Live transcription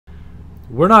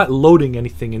We're not loading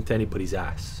anything into anybody's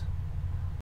ass.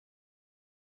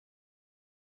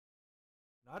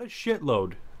 Not a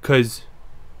shitload, because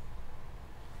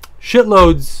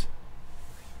shitload's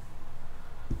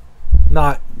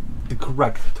not the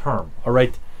correct term,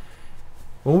 alright?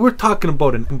 When we're talking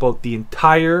about the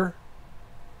entire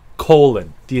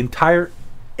colon, the entire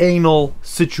anal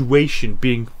situation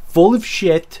being full of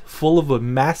shit, full of a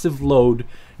massive load.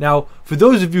 Now, for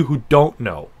those of you who don't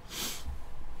know,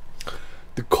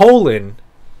 the colon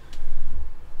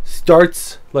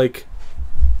starts like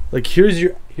here's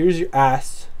your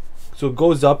ass, so it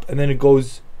goes up and then it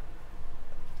goes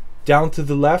down to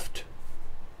the left,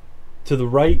 to the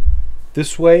right,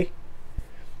 this way,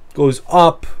 goes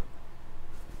up,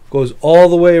 goes all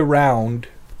the way around,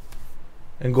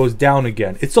 and goes down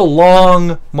again. It's a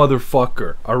long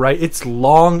motherfucker, alright? It's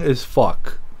long as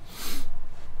fuck.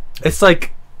 It's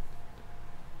like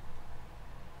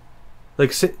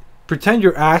pretend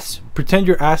your ass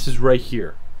is right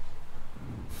here.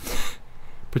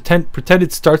 pretend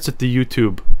it starts at the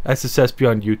YouTube,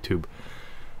 SSSBeyond YouTube.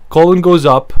 Colon goes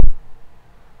up,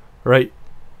 right?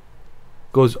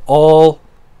 Goes all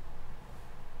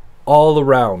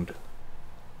around.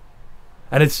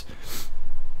 And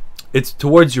it's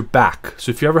towards your back.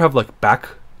 So if you ever have like back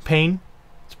pain,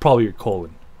 it's probably your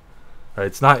colon. Right?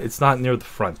 It's not near the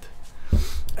front.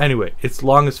 Anyway, it's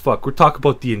long as fuck. We're talking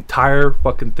about the entire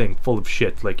fucking thing full of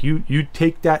shit. Like you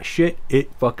take that shit,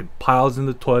 it fucking piles in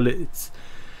the toilet. It's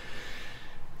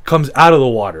comes out of the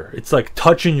water. It's like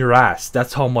touching your ass.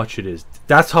 That's how much it is.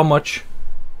 That's how much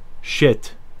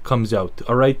shit comes out.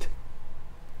 All right?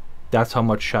 That's how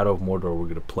much Shadow of Mordor we're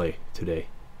going to play today.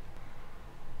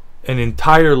 An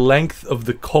entire length of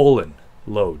the colon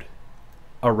load.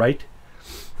 Alright?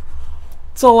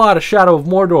 It's a lot of Shadow of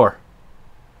Mordor.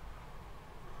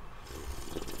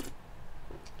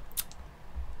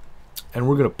 And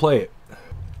we're gonna play it.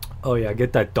 Oh yeah,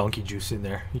 get that donkey juice in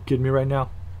there. You kidding me right now?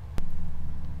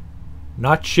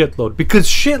 Not shitload. Because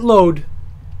shitload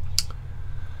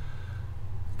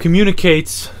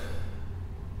communicates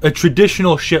a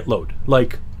traditional shitload.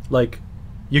 Like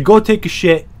you go take a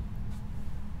shit.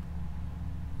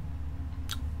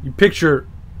 You picture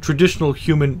traditional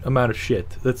human amount of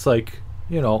shit. That's like,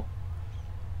 2-3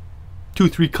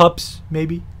 cups,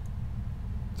 maybe.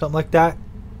 Something like that.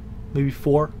 Maybe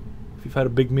 4, if you've had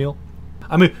a big meal.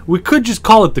 I mean, we could just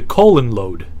call it the colon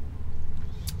load.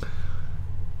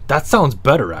 That sounds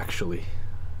better, actually.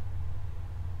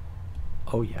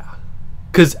 Oh, yeah.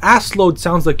 Because ass load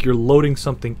sounds like you're loading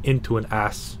something into an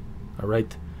ass.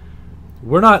 Alright?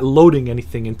 We're not loading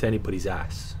anything into anybody's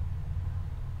ass.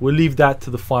 We'll leave that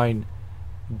to the fine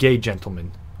gay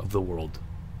gentlemen of the world.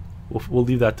 We'll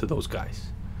leave that to those guys.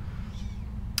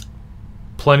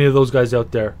 Plenty of those guys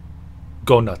out there.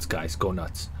 Go nuts, guys. Go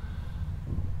nuts.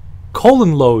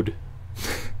 Colon load.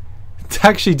 It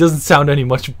actually doesn't sound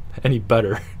any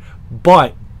better.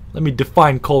 But let me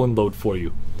define colon load for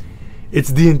you.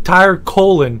 It's the entire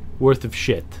colon worth of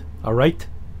shit. Alright?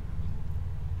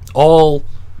 All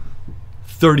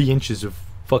 30 inches of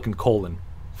fucking colon.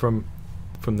 From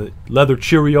the leather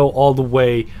Cheerio all the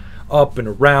way up and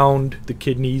around the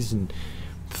kidneys and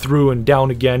through and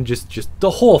down again. Just the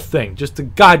whole thing. Just the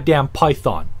goddamn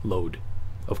python load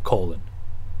of colon.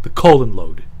 The colon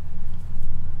load.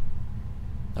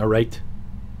 Alright?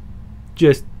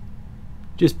 Just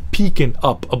peeking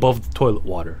up above the toilet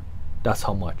water. That's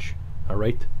how much.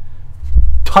 Alright?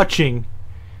 Touching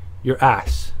your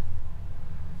ass.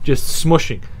 Just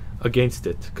smushing against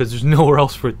it, because there's nowhere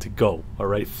else for it to go.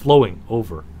 Alright? Flowing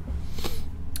over.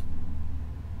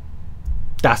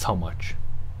 That's how much.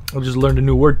 I just learned a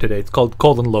new word today. It's called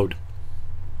colon load.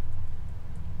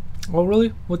 Oh really?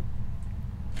 What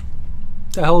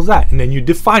the hell is that? And then you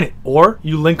define it, or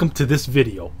you link them to this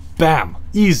video. Bam!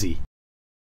 Easy.